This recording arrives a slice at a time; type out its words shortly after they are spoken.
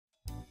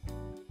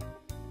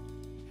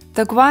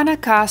The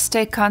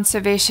Guanacaste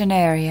Conservation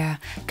Area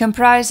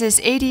comprises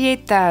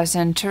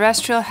 88,000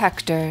 terrestrial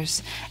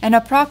hectares and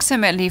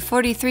approximately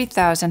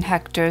 43,000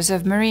 hectares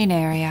of marine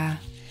area.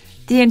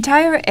 The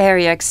entire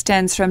area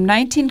extends from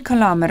 19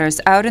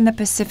 kilometers out in the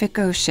Pacific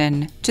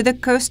Ocean to the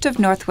coast of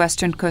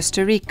northwestern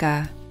Costa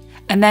Rica,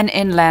 and then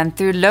inland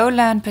through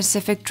lowland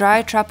Pacific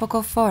dry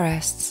tropical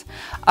forests,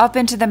 up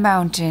into the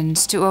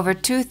mountains to over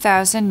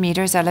 2,000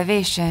 meters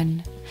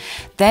elevation,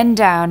 then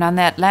down on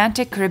the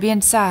Atlantic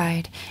Caribbean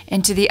side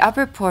into the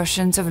upper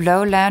portions of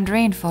lowland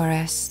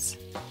rainforests.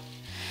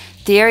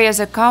 The area is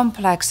a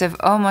complex of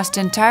almost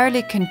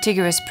entirely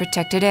contiguous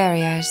protected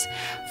areas,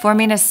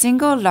 forming a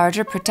single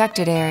larger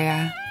protected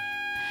area.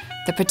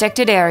 The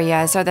protected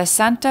areas are the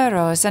Santa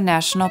Rosa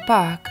National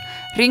Park,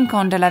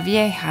 Rincón de la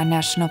Vieja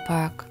National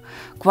Park,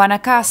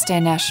 Guanacaste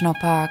National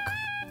Park,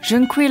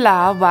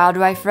 Junquilá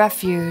Wildlife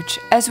Refuge,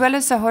 as well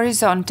as the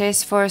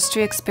Horizontes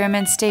Forestry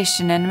Experiment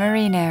Station and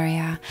Marine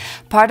Area,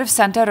 part of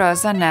Santa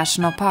Rosa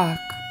National Park.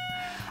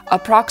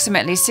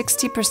 Approximately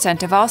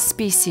 60% of all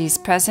species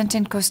present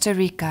in Costa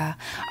Rica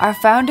are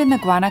found in the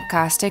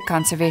Guanacaste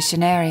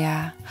Conservation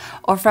Area,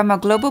 or from a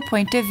global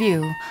point of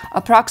view,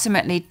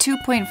 approximately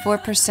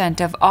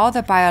 2.4% of all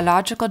the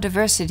biological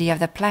diversity of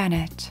the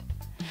planet.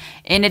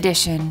 In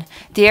addition,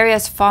 the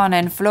area's fauna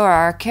and flora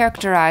are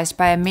characterized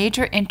by a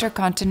major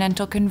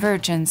intercontinental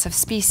convergence of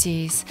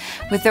species,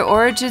 with their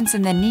origins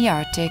in the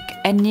Nearctic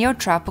and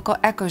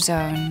Neotropical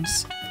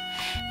ecozones.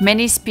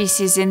 Many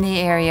species in the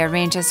area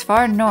range as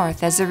far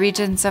north as the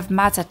regions of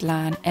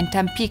Mazatlan and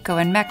Tampico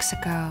in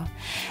Mexico,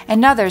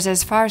 and others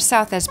as far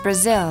south as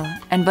Brazil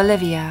and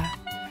Bolivia.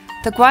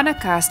 The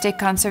Guanacaste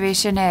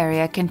Conservation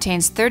Area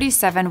contains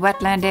 37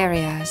 wetland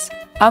areas,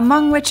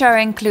 among which are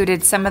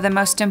included some of the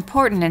most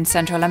important in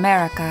Central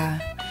America.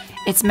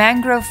 Its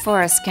mangrove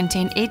forests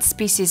contain 8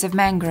 species of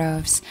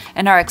mangroves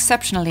and are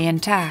exceptionally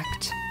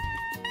intact.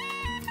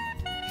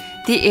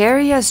 The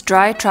area's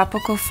dry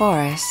tropical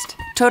forest,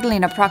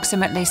 totaling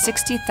approximately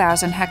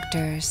 60,000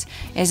 hectares,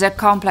 is a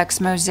complex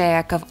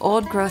mosaic of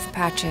old-growth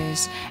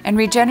patches and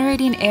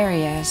regenerating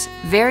areas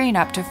varying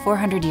up to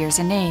 400 years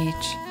in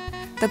age.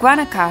 The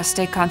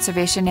Guanacaste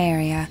Conservation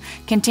Area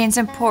contains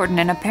important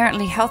and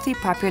apparently healthy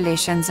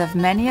populations of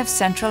many of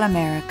Central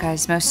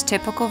America's most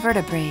typical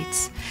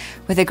vertebrates,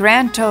 with a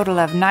grand total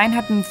of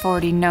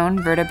 940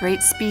 known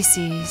vertebrate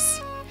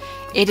species.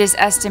 It is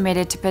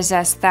estimated to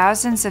possess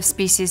thousands of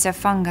species of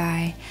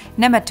fungi,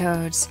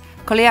 nematodes,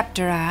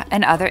 coleoptera,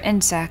 and other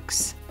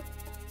insects.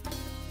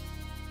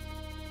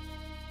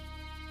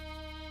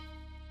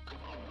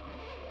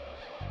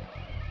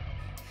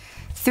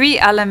 Three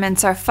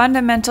elements are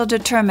fundamental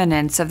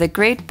determinants of the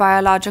great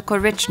biological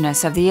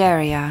richness of the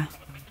area.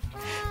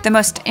 The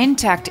most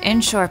intact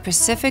inshore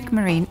Pacific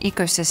marine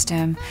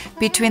ecosystem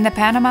between the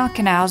Panama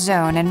Canal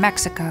Zone and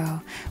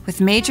Mexico,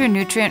 with major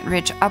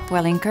nutrient-rich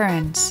upwelling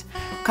currents,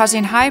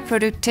 causing high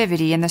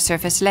productivity in the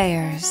surface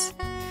layers.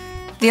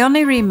 The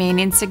only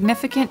remaining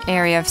significant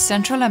area of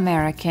Central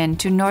American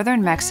to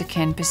northern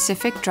Mexican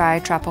Pacific dry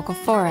tropical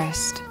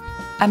forest.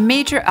 A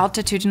major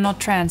altitudinal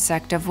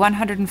transect of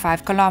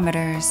 105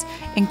 kilometers,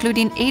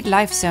 including 8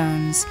 life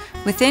zones,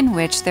 within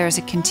which there is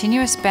a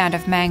continuous band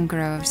of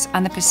mangroves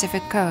on the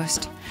Pacific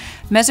coast,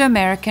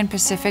 Mesoamerican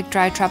Pacific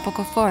dry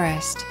tropical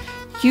forest,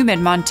 humid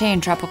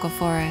montane tropical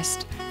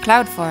forest,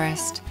 cloud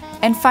forest,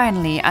 and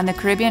finally on the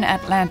Caribbean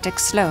Atlantic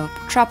slope,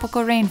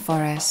 tropical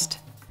rainforest.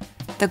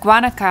 The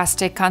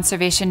Guanacaste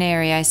Conservation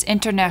Area is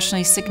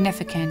internationally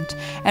significant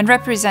and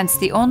represents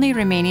the only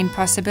remaining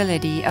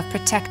possibility of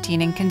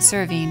protecting and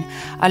conserving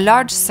a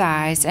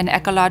large-size and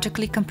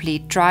ecologically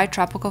complete dry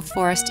tropical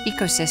forest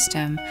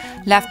ecosystem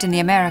left in the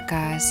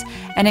Americas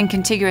and in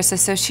contiguous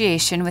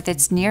association with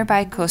its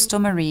nearby coastal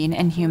marine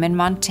and human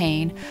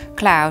montane,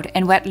 cloud,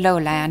 and wet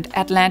lowland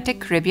Atlantic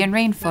Caribbean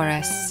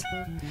rainforests.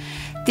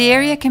 The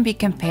area can be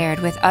compared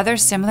with other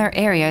similar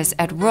areas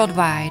at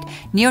worldwide,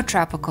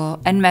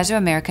 neotropical, and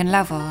Mesoamerican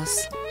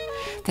levels.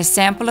 The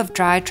sample of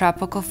dry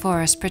tropical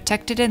forest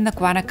protected in the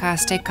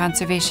Guanacaste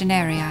Conservation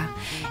Area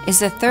is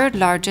the third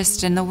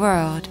largest in the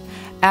world,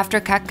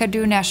 after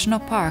Kakadu National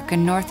Park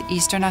in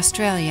northeastern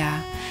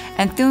Australia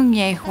and Thung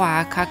Ye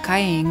Hua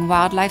Kakaing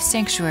Wildlife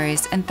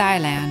Sanctuaries in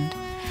Thailand.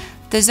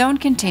 The zone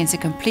contains a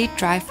complete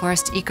dry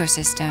forest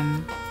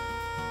ecosystem.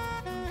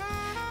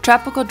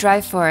 Tropical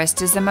dry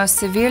forest is the most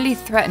severely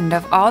threatened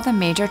of all the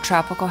major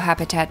tropical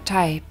habitat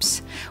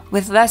types,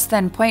 with less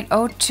than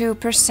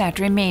 0.02%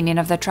 remaining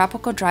of the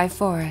tropical dry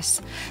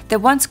forests that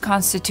once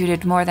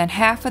constituted more than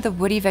half of the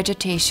woody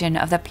vegetation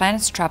of the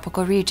planet's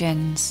tropical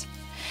regions.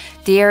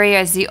 The area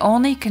is the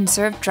only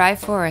conserved dry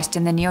forest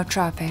in the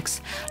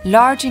neotropics,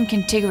 large and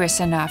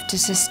contiguous enough to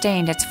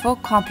sustain its full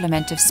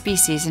complement of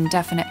species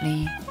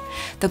indefinitely.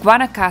 The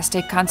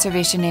Guanacaste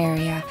Conservation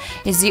Area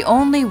is the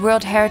only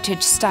World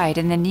Heritage Site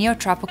in the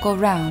Neotropical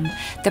realm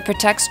that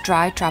protects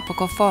dry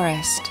tropical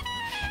forest.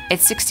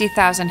 Its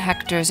 60,000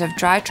 hectares of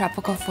dry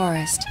tropical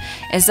forest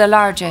is the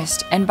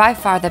largest and by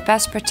far the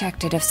best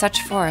protected of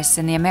such forests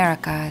in the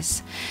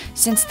Americas,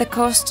 since the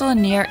coastal,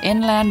 near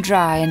inland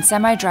dry and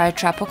semi-dry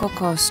tropical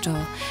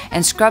coastal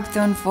and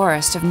scrub-thorn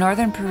forests of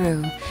northern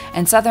Peru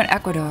and southern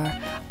Ecuador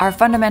are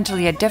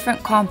fundamentally a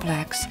different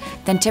complex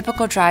than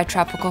typical dry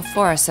tropical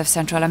forests of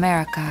Central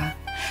America.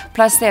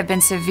 Plus, they have been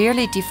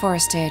severely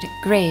deforested,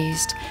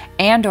 grazed,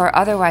 and/or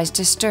otherwise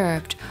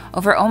disturbed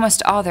over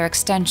almost all their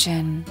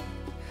extension.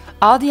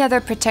 All the other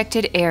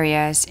protected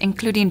areas,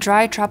 including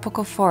dry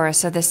tropical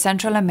forests of the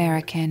Central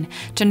American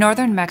to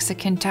northern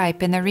Mexican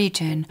type in the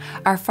region,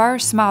 are far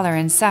smaller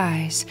in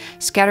size,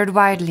 scattered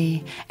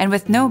widely, and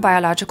with no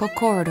biological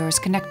corridors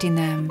connecting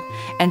them,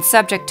 and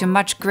subject to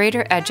much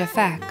greater edge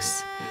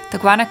effects. The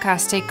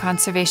Guanacaste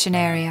Conservation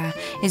Area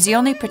is the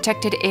only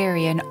protected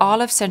area in all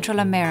of Central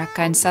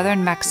America and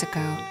southern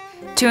Mexico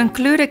to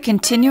include a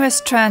continuous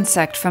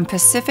transect from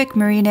Pacific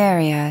marine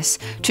areas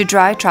to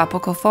dry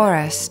tropical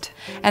forest,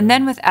 and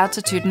then with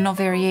altitudinal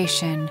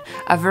variation,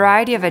 a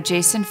variety of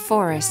adjacent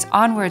forests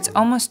onwards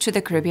almost to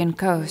the Caribbean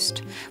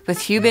coast,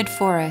 with humid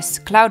forests,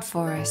 cloud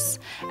forests,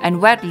 and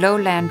wet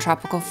lowland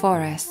tropical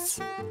forests.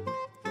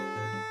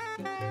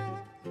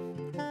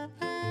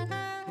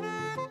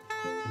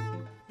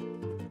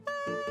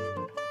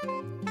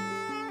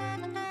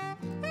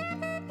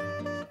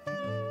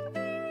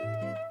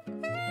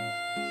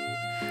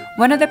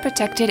 One of the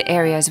protected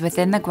areas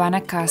within the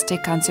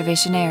Guanacaste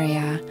Conservation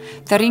Area,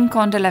 the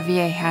Rincón de la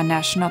Vieja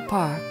National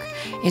Park,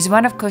 is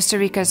one of Costa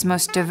Rica's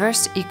most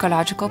diverse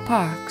ecological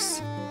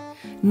parks.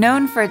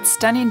 Known for its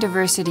stunning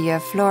diversity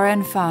of flora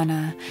and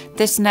fauna,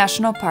 this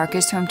national park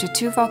is home to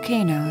 2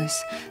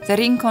 volcanoes, the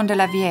Rincón de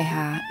la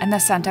Vieja and the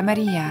Santa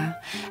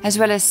Maria, as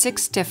well as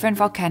 6 different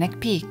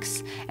volcanic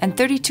peaks and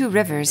 32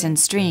 rivers and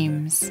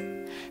streams.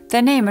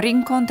 The name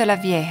Rincón de la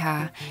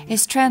Vieja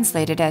is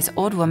translated as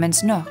Old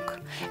Woman's Nook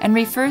and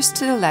refers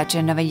to the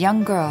legend of a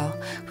young girl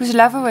whose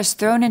lover was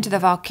thrown into the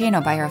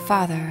volcano by her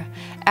father,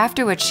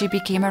 after which she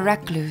became a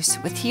recluse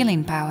with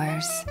healing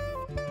powers.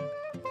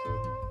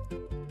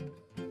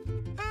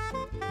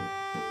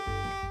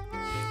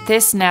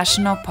 This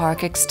national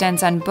park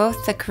extends on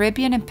both the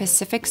Caribbean and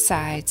Pacific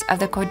sides of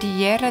the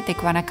Cordillera de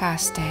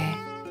Guanacaste.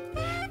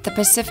 The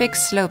Pacific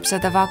slopes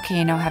of the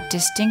volcano have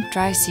distinct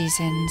dry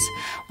seasons,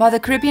 while the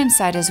Caribbean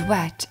side is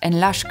wet and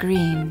lush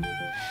green.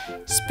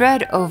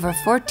 Spread over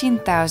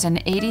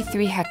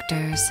 14,083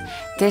 hectares,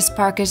 this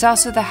park is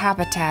also the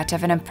habitat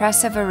of an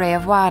impressive array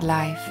of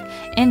wildlife,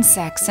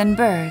 insects, and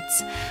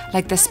birds,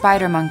 like the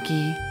spider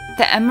monkey,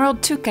 the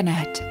emerald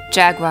toucanet,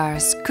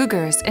 jaguars,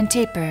 cougars, and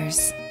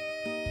tapirs.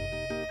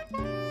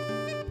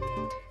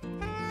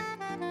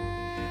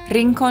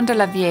 Rincón de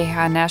la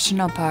Vieja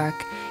National Park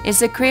is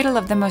the cradle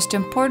of the most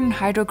important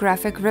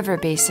hydrographic river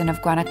basin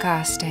of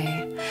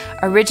Guanacaste,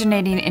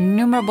 originating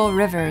innumerable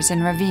rivers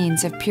and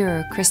ravines of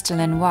pure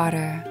crystalline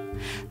water.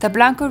 The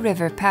Blanco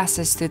River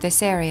passes through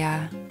this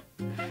area.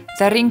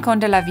 The Rincón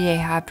de la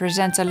Vieja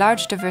presents a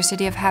large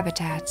diversity of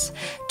habitats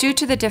due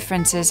to the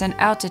differences in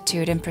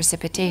altitude and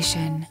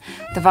precipitation,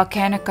 the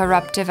volcanic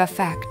eruptive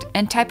effect,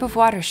 and type of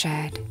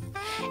watershed.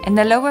 In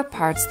the lower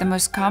parts, the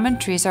most common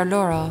trees are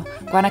laurel,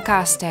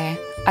 Guanacaste,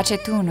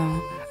 acetuno,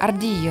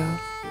 ardillo,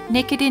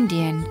 naked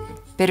Indian,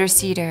 bitter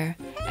cedar,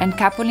 and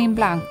capulin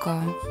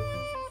blanco.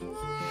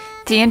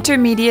 The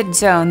intermediate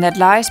zone that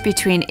lies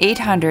between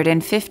 800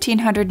 and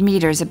 1,500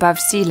 meters above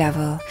sea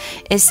level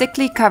is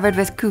thickly covered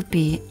with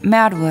cupi,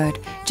 madwood,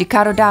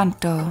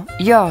 jicarodanto,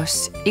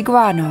 yos,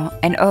 iguano,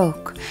 and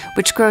oak,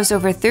 which grows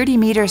over 30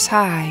 meters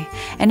high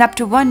and up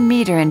to 1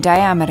 meter in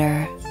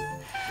diameter.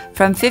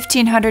 From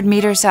 1,500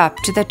 meters up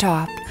to the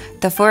top,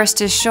 the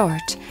forest is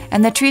short,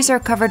 and the trees are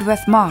covered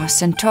with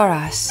moss and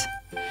toras.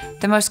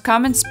 The most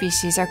common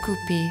species are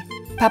cupi,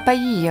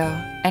 papayillo,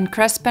 and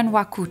crespen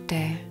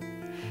huacute.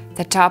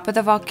 The top of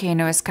the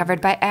volcano is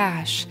covered by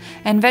ash,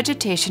 and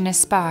vegetation is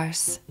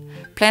sparse.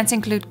 Plants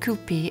include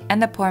cupi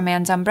and the poor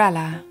man's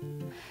umbrella.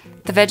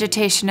 The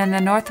vegetation in the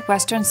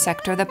northwestern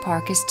sector of the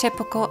park is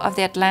typical of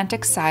the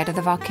Atlantic side of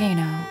the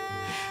volcano.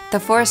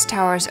 The forest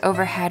towers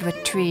overhead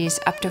with trees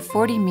up to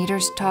 40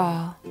 meters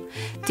tall.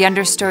 The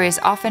understory is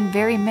often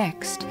very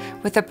mixed,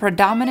 with a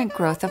predominant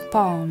growth of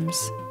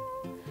palms.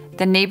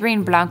 The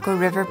neighboring Blanco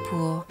River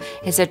pool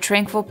is a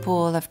tranquil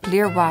pool of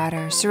clear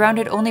water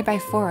surrounded only by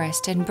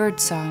forest and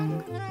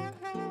birdsong.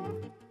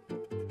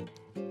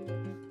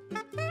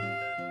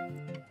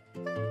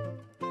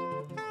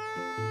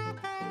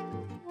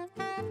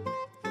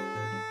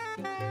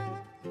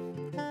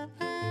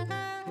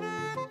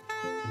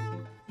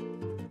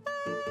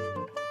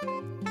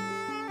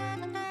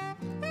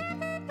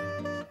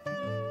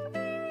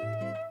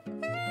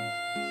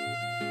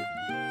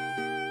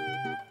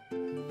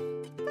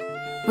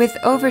 With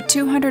over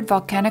 200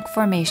 volcanic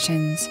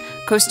formations,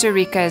 Costa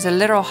Rica is a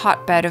literal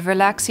hotbed of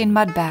relaxing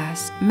mud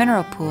baths,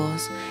 mineral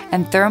pools,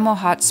 and thermal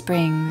hot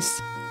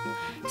springs.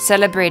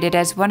 Celebrated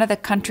as one of the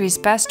country's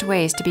best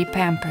ways to be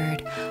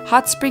pampered,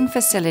 hot spring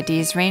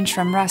facilities range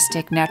from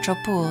rustic natural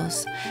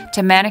pools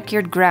to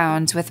manicured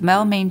grounds with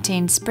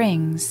well-maintained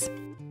springs.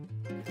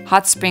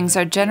 Hot springs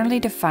are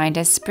generally defined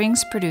as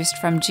springs produced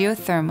from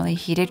geothermally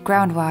heated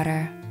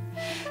groundwater.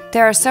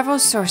 There are several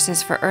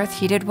sources for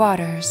earth-heated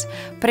waters,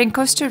 but in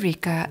Costa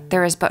Rica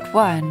there is but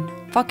one: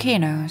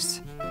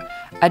 volcanoes.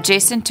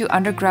 Adjacent to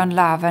underground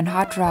lava and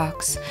hot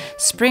rocks,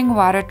 spring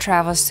water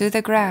travels through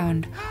the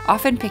ground,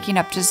 often picking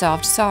up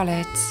dissolved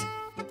solids.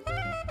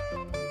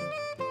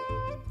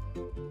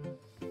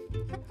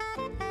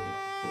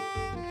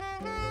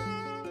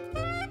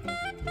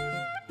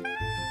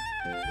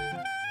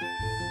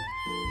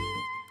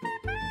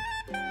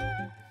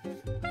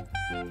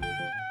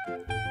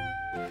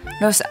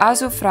 Los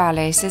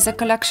Azufrales is a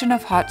collection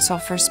of hot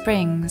sulfur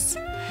springs.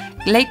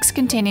 Lakes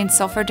containing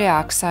sulfur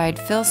dioxide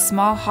fill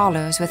small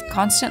hollows with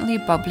constantly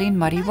bubbling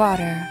muddy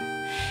water.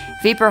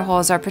 Vapor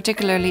holes are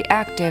particularly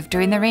active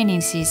during the rainy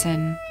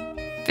season.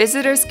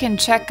 Visitors can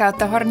check out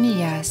the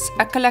hornillas,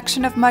 a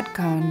collection of mud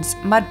cones,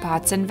 mud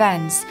pots, and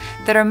vents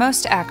that are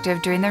most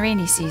active during the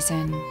rainy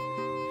season.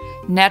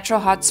 Natural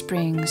hot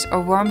springs,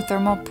 or warm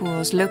thermal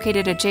pools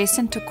located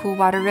adjacent to cool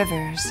water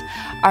rivers,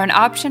 are an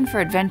option for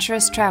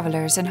adventurous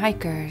travelers and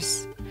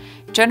hikers.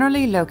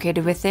 Generally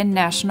located within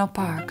national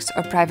parks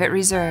or private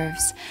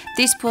reserves,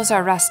 these pools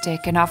are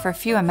rustic and offer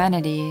few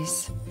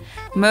amenities.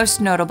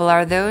 Most notable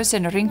are those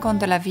in Rincón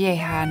de la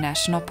Vieja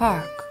National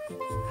Park.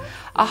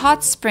 A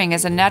hot spring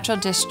is a natural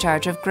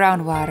discharge of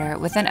groundwater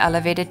with an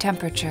elevated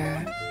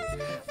temperature.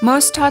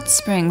 Most hot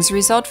springs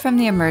result from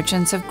the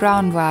emergence of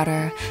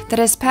groundwater that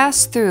has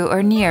passed through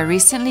or near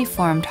recently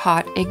formed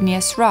hot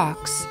igneous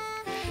rocks.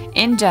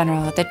 In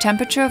general, the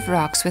temperature of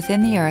rocks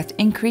within the earth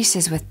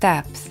increases with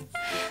depth.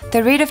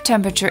 The rate of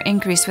temperature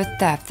increase with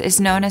depth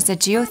is known as the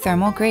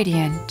geothermal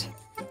gradient.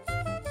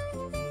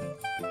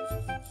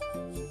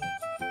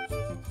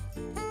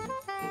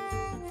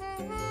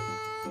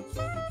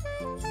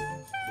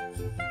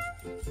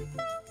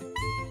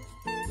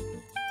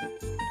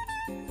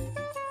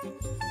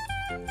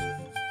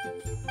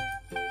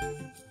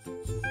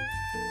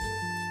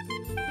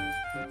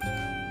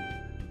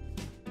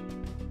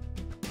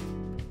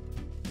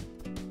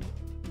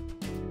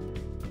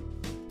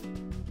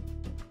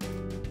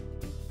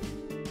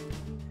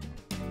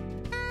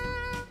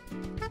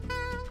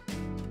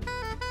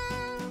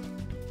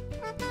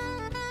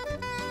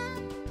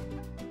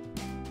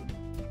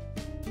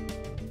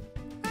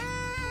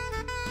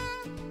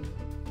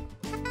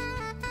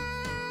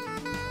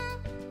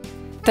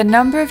 The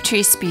number of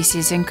tree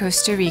species in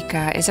Costa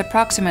Rica is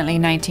approximately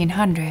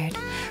 1,900,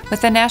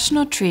 with the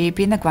national tree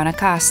being the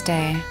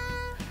Guanacaste.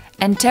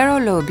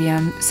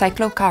 Enterolobium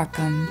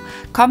cyclocarpum,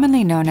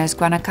 commonly known as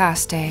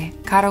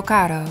Guanacaste, caro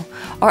caro,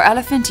 or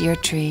elephant ear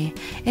tree,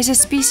 is a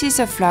species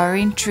of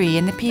flowering tree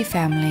in the pea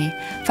family,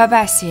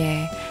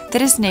 Fabaceae,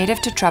 that is native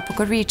to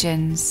tropical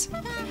regions.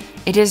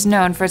 It is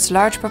known for its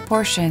large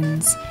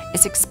proportions,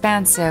 its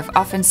expansive,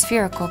 often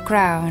spherical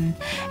crown,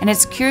 and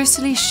its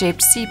curiously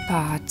shaped seed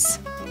pods.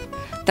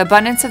 The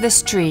abundance of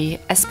this tree,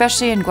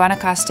 especially in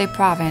Guanacaste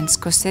province,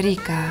 Costa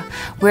Rica,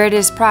 where it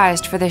is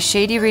prized for the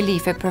shady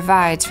relief it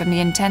provides from the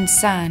intense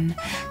sun,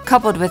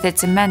 coupled with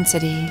its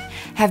immensity,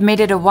 have made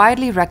it a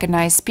widely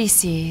recognized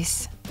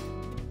species.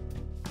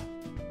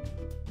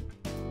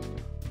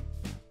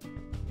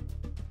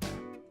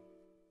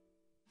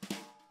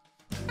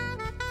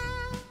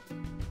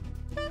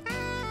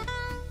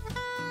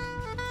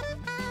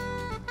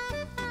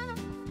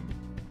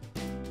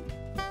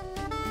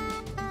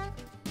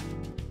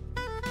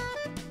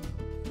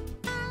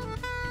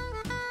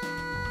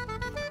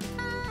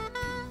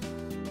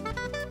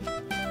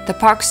 The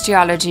park's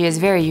geology is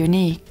very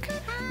unique.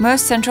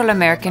 Most Central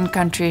American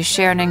countries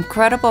share an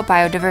incredible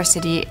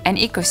biodiversity and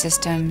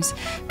ecosystems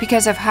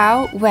because of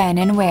how, when,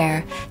 and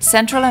where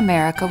Central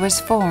America was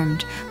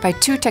formed by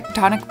two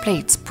tectonic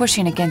plates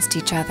pushing against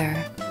each other.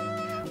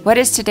 What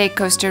is today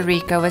Costa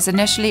Rica was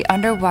initially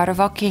underwater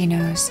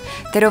volcanoes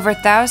that over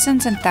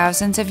thousands and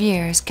thousands of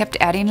years kept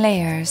adding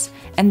layers,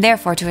 and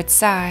therefore to its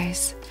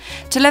size,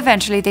 till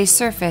eventually they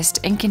surfaced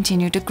and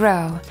continued to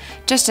grow,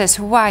 just as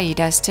Hawaii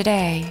does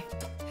today.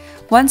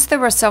 Once there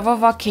were several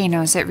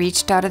volcanoes that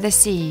reached out of the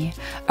sea,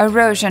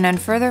 erosion and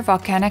further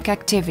volcanic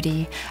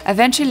activity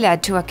eventually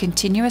led to a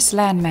continuous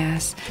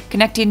landmass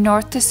connecting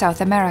North to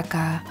South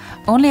America,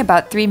 only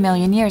about 3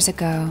 million years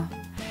ago.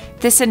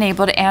 This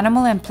enabled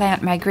animal and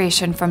plant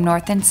migration from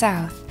north and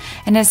south,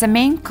 and is the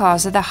main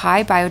cause of the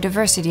high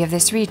biodiversity of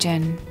this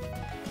region.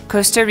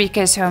 Costa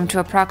Rica is home to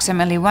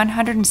approximately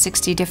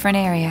 160 different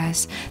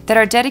areas that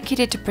are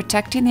dedicated to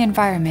protecting the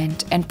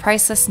environment and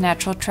priceless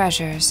natural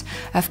treasures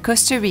of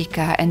Costa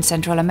Rica and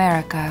Central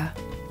America.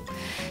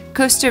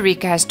 Costa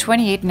Rica has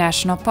 28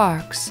 national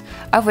parks,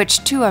 of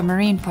which 2 are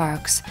marine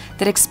parks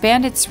that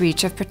expand its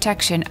reach of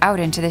protection out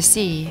into the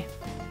sea.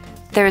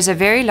 There is a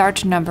very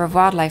large number of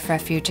wildlife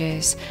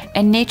refuges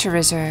and nature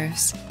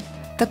reserves.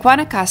 The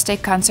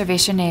Guanacaste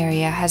Conservation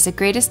Area has the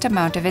greatest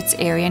amount of its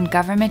area in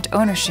government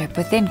ownership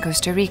within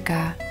Costa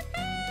Rica.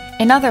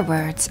 In other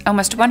words,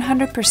 almost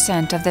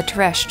 100% of the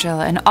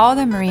terrestrial and all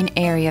the marine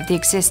area of the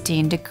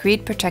existing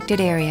decreed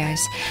protected areas,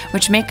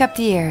 which make up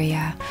the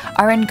area,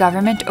 are in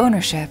government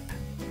ownership.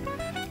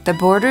 The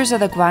borders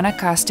of the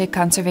Guanacaste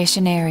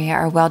Conservation Area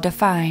are well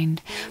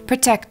defined,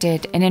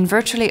 protected, and in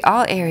virtually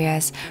all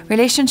areas,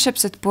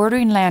 relationships with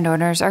bordering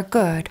landowners are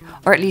good,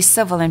 or at least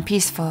civil and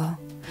peaceful.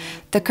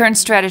 The current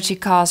strategy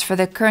calls for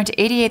the current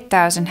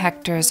 88,000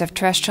 hectares of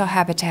terrestrial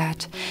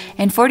habitat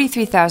and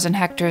 43,000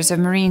 hectares of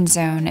marine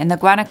zone in the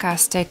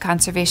Guanacaste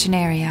Conservation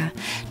Area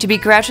to be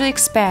gradually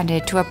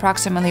expanded to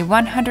approximately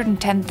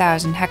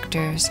 110,000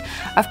 hectares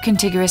of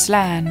contiguous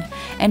land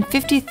and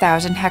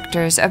 50,000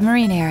 hectares of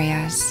marine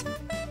areas.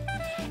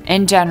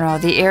 In general,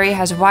 the area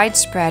has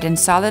widespread and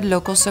solid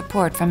local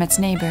support from its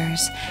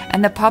neighbors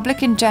and the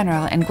public in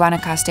general in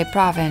Guanacaste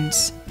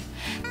Province.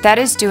 That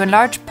is due in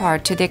large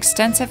part to the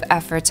extensive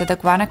efforts of the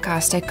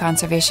Guanacaste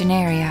Conservation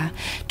Area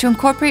to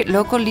incorporate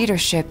local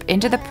leadership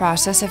into the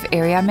process of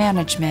area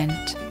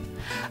management.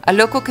 A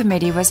local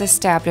committee was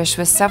established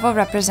with several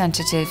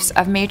representatives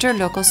of major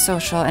local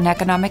social and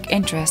economic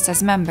interests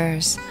as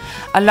members,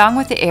 along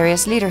with the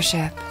area's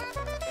leadership.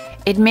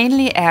 It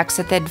mainly acts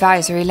at the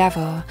advisory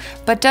level,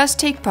 but does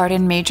take part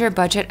in major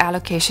budget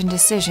allocation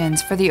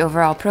decisions for the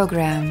overall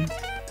program.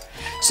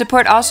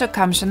 Support also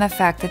comes from the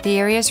fact that the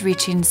area is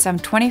reaching some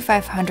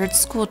 2,500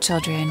 school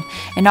children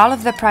in all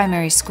of the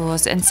primary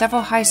schools and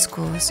several high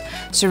schools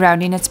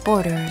surrounding its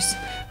borders,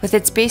 with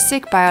its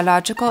basic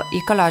biological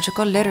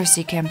ecological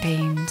literacy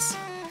campaigns.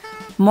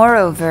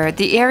 Moreover,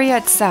 the area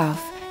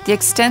itself, the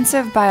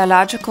extensive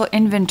biological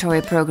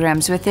inventory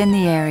programs within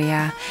the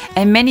area,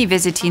 and many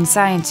visiting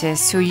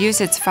scientists who use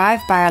its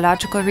 5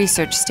 biological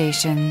research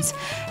stations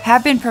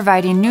have been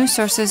providing new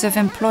sources of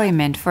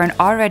employment for an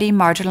already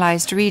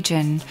marginalized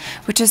region,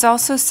 which is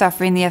also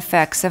suffering the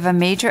effects of a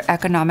major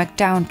economic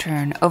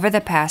downturn over the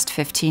past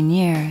 15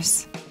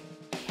 years.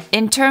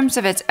 In terms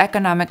of its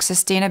economic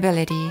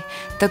sustainability,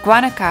 the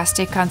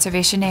Guanacaste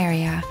Conservation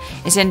Area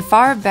is in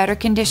far better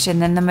condition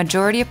than the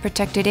majority of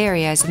protected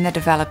areas in the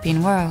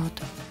developing world.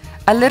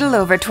 A little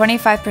over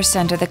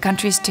 25% of the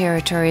country's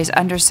territory is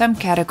under some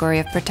category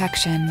of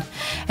protection,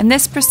 and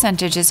this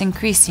percentage is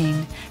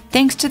increasing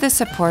thanks to the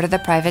support of the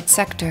private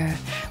sector,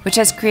 which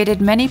has created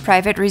many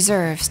private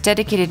reserves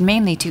dedicated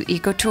mainly to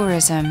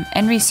ecotourism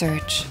and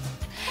research.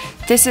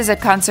 This is a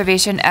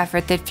conservation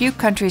effort that few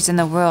countries in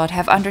the world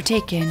have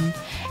undertaken,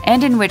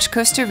 and in which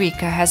Costa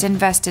Rica has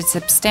invested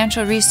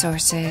substantial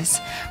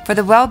resources for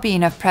the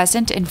well-being of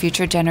present and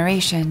future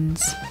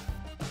generations.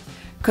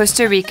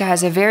 Costa Rica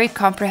has a very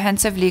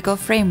comprehensive legal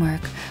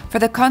framework for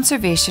the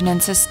conservation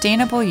and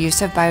sustainable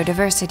use of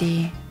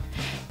biodiversity.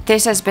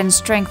 This has been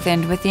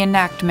strengthened with the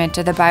enactment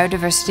of the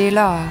Biodiversity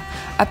Law,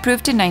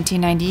 approved in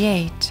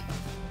 1998.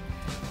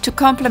 To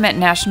complement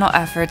national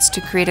efforts to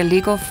create a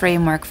legal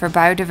framework for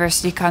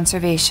biodiversity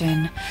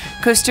conservation,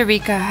 Costa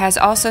Rica has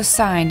also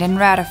signed and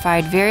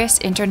ratified various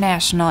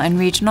international and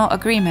regional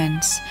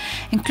agreements,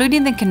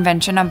 including the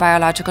Convention on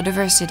Biological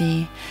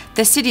Diversity,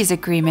 the CITES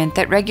Agreement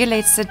that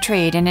regulates the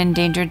trade in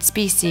endangered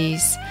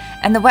species,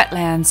 and the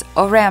Wetlands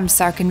or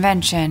Ramsar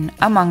Convention,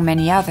 among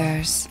many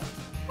others.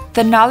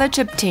 The knowledge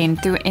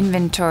obtained through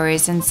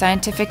inventories and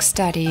scientific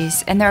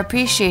studies and their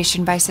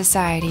appreciation by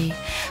society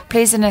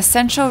plays an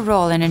essential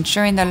role in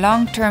ensuring the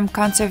long-term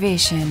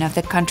conservation of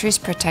the country's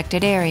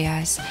protected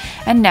areas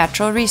and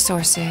natural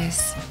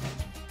resources.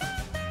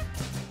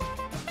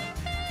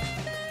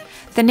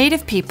 The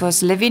native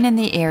peoples living in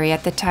the area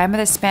at the time of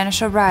the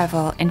Spanish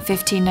arrival in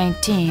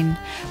 1519,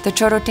 the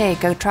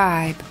Choroteca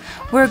tribe,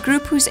 were a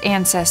group whose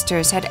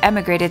ancestors had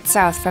emigrated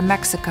south from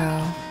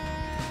Mexico.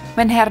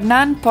 When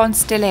Hernán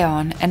Ponce de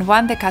León and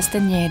Juan de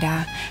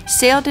Castañeda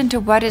sailed into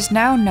what is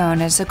now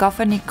known as the Gulf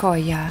of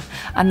Nicoya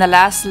on the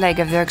last leg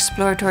of their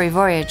exploratory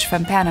voyage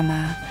from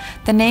Panama,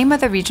 the name of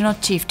the regional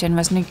chieftain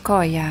was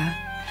Nicoya,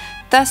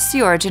 thus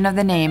the origin of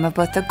the name of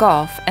both the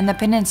Gulf and the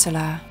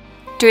peninsula.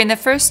 During the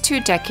first 2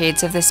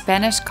 decades of the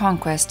Spanish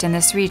conquest in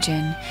this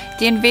region,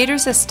 the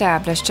invaders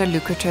established a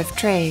lucrative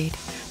trade,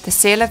 the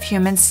sale of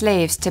human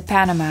slaves to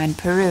Panama and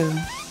Peru.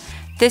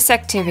 This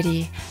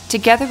activity,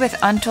 together with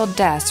untold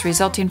deaths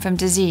resulting from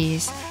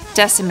disease,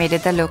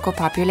 decimated the local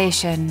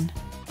population.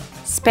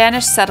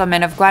 Spanish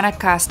settlement of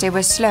Guanacaste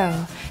was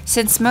slow,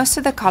 since most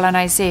of the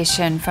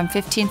colonization from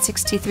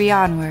 1563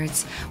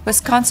 onwards was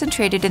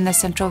concentrated in the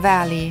Central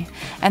Valley,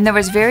 and there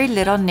was very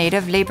little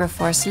native labor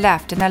force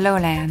left in the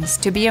lowlands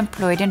to be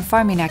employed in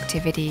farming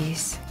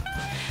activities.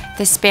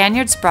 The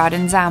Spaniards brought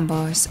in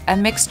Zambos, a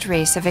mixed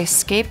race of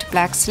escaped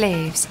black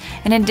slaves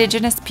and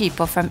indigenous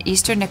people from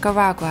eastern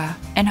Nicaragua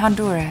and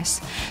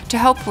Honduras, to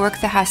help work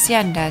the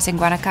haciendas in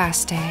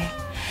Guanacaste.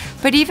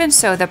 But even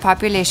so, the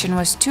population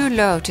was too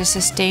low to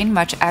sustain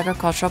much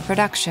agricultural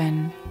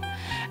production.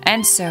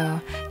 And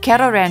so,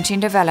 cattle ranching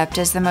developed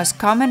as the most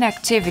common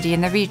activity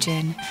in the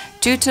region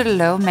due to the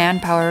low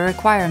manpower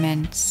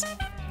requirements.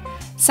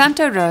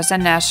 Santa Rosa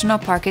National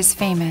Park is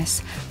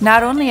famous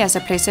not only as a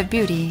place of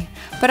beauty,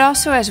 but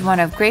also as one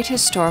of great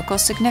historical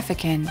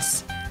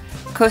significance.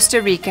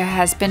 Costa Rica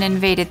has been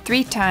invaded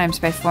 3 times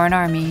by foreign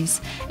armies,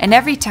 and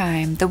every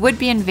time the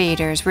would-be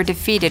invaders were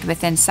defeated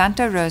within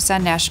Santa Rosa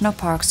National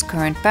Park's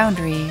current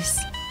boundaries.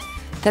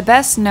 The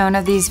best known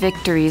of these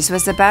victories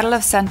was the Battle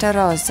of Santa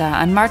Rosa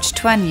on March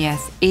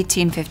 20th,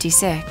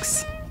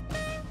 1856.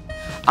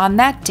 On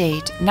that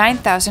date,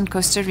 9,000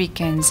 Costa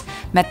Ricans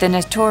met the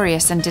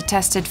notorious and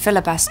detested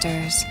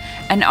filibusters,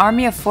 an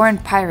army of foreign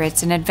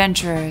pirates and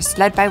adventurers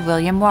led by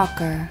William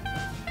Walker.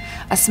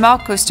 A small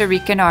Costa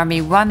Rican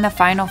army won the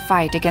final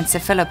fight against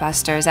the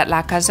filibusters at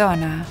La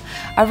Casona,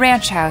 a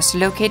ranch house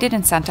located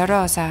in Santa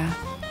Rosa.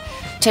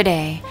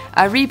 Today,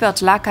 a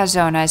rebuilt La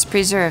Casona is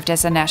preserved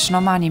as a national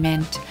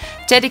monument,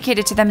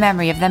 dedicated to the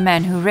memory of the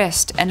men who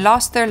risked and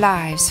lost their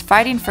lives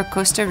fighting for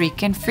Costa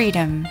Rican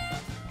freedom.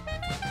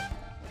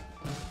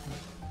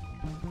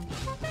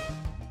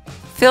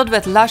 Filled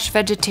with lush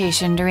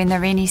vegetation during the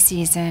rainy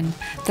season,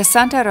 the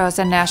Santa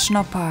Rosa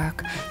National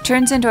Park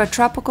turns into a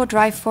tropical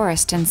dry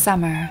forest in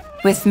summer,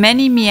 with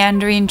many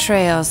meandering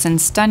trails and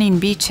stunning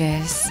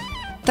beaches.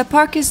 The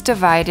park is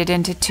divided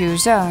into two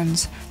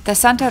zones, the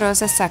Santa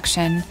Rosa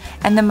section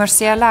and the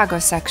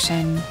Murcielago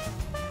section.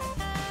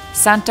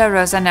 Santa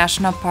Rosa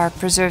National Park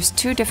preserves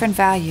two different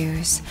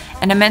values,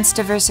 an immense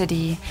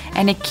diversity,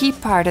 and a key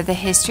part of the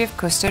history of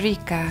Costa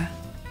Rica.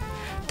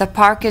 The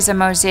park is a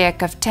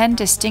mosaic of 10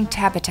 distinct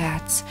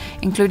habitats,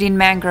 including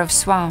mangrove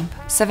swamp,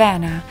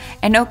 savanna,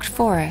 and oak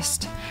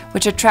forest,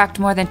 which attract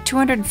more than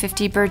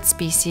 250 bird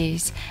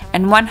species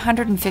and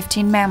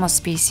 115 mammal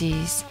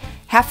species,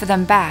 half of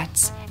them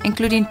bats,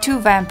 including 2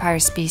 vampire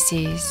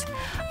species,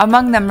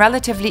 among them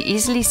relatively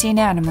easily seen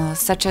animals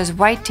such as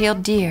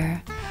white-tailed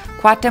deer,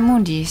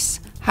 quatamundis,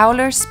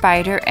 howlers,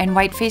 spider and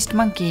white-faced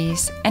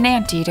monkeys, and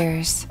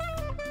anteaters.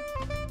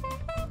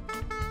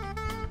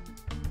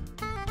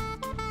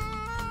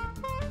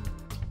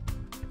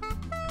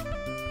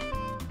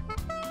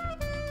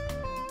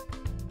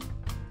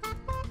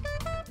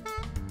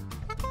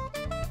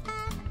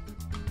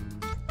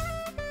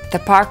 The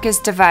park is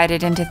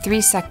divided into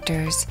 3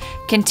 sectors,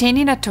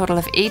 containing a total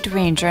of 8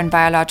 ranger and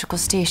biological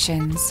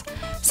stations: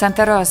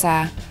 Santa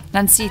Rosa,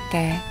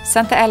 Nancite,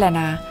 Santa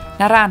Elena,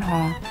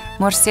 Naranjo,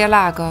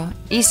 Murcielago,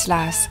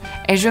 Islas,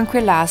 and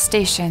Junquilal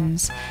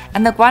stations,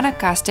 and the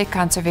Guanacaste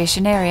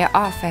Conservation Area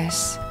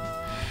office.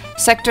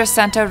 Sector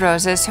Santa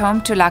Rosa is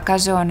home to La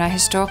Casona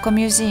Historical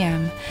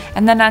Museum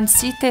and the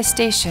Nancite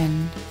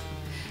Station.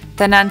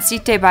 The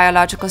Nancite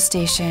Biological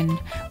Station,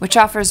 which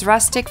offers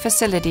rustic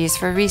facilities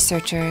for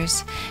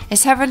researchers,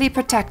 is heavily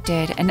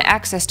protected and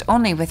accessed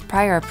only with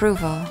prior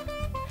approval.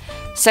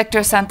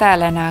 Sector Santa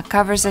Elena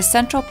covers a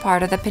central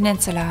part of the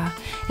peninsula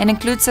and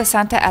includes the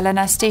Santa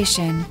Elena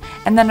Station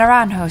and the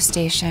Naranjo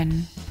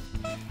Station.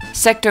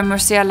 Sector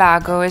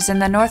Murcielago is in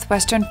the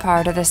northwestern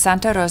part of the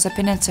Santa Rosa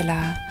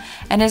Peninsula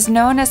and is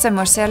known as the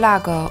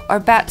Murcielago or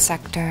Bat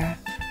Sector.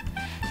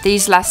 The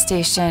Isla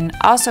Station,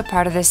 also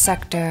part of this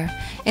sector,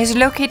 is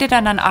located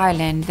on an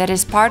island that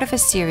is part of a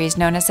series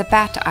known as the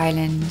Bat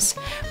Islands,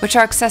 which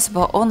are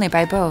accessible only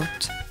by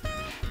boat.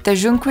 The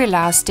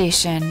Junquilal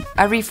Station,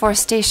 a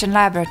reforestation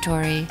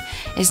laboratory,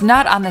 is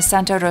not on the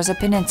Santa Rosa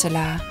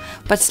Peninsula,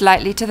 but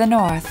slightly to the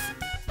north.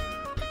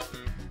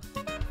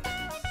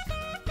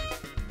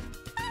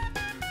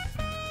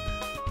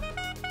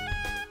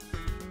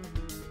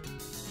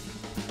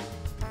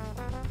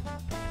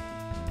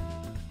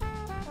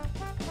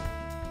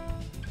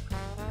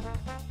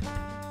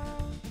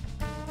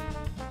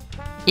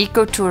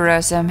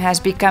 Ecotourism has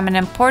become an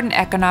important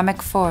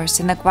economic force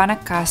in the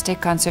Guanacaste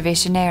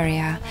Conservation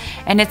Area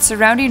and its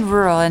surrounding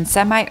rural and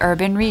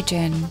semi-urban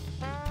region.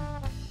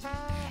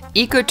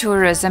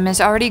 Ecotourism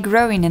is already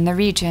growing in the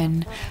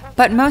region,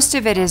 but most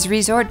of it is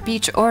resort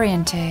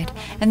beach-oriented,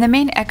 and the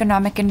main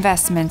economic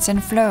investments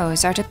and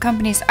flows are to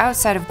companies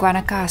outside of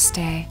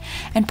Guanacaste,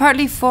 and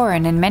partly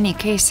foreign in many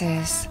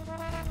cases.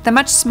 The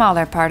much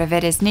smaller part of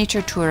it is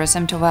nature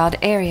tourism to wild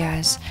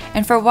areas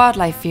and for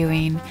wildlife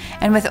viewing,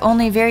 and with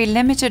only very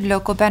limited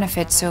local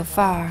benefits so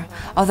far,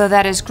 although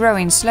that is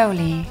growing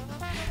slowly.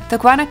 The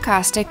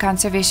Guanacaste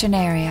Conservation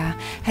Area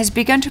has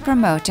begun to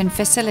promote and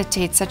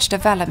facilitate such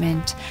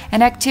development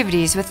and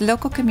activities with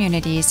local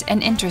communities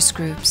and interest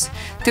groups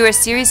through a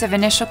series of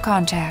initial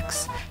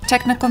contacts,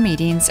 technical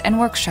meetings, and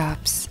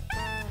workshops.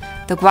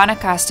 The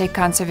Guanacaste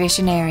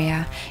Conservation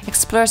Area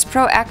explores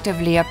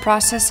proactively a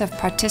process of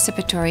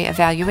participatory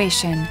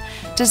evaluation,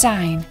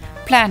 design,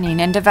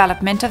 planning, and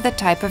development of the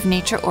type of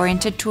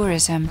nature-oriented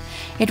tourism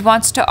it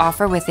wants to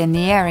offer within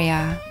the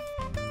area.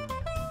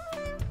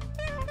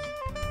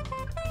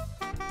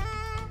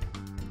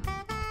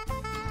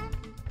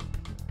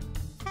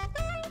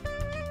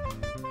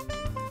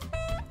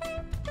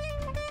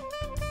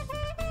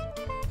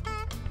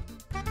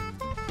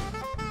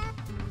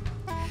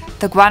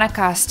 The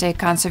Guanacaste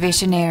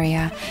Conservation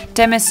Area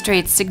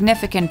demonstrates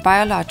significant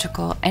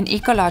biological and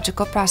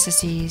ecological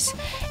processes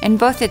in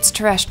both its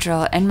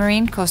terrestrial and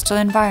marine coastal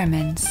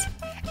environments,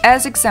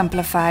 as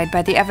exemplified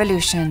by the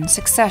evolution,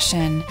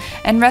 succession,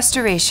 and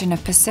restoration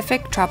of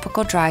Pacific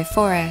tropical dry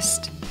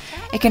forest.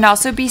 It can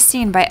also be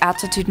seen by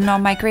altitudinal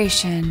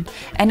migration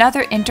and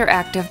other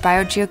interactive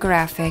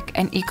biogeographic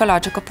and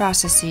ecological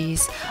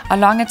processes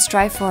along its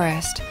dry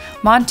forest,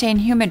 montane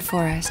humid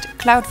forest,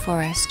 cloud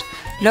forest,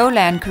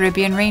 lowland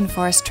Caribbean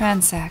rainforest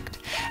transect,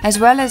 as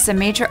well as the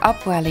major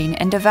upwelling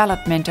and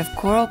development of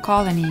coral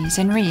colonies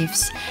and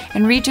reefs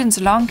in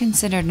regions long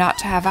considered not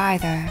to have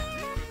either.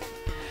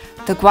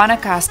 The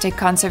Guanacaste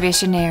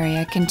Conservation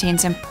Area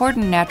contains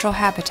important natural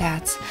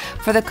habitats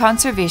for the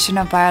conservation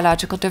of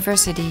biological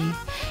diversity,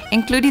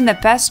 including the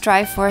best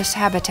dry forest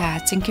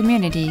habitats and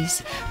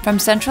communities from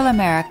Central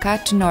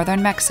America to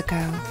northern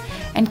Mexico,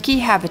 and key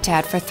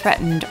habitat for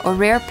threatened or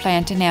rare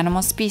plant and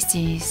animal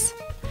species.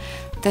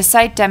 The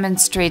site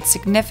demonstrates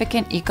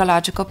significant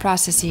ecological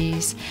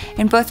processes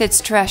in both its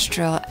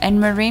terrestrial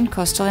and marine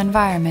coastal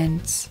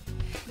environments.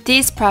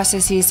 These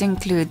processes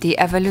include the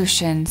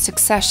evolution,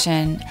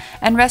 succession,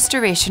 and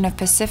restoration of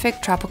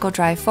Pacific tropical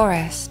dry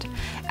forest,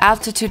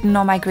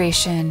 altitudinal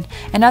migration,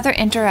 and other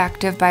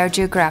interactive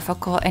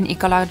biogeographical and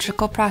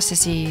ecological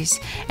processes,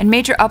 and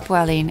major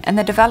upwelling and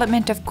the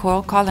development of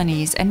coral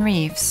colonies and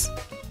reefs.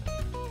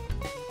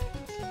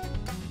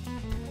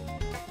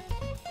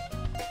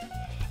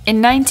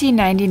 In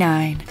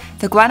 1999,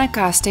 the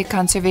Guanacaste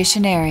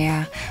Conservation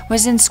Area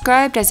was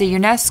inscribed as a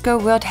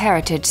UNESCO World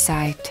Heritage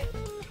Site.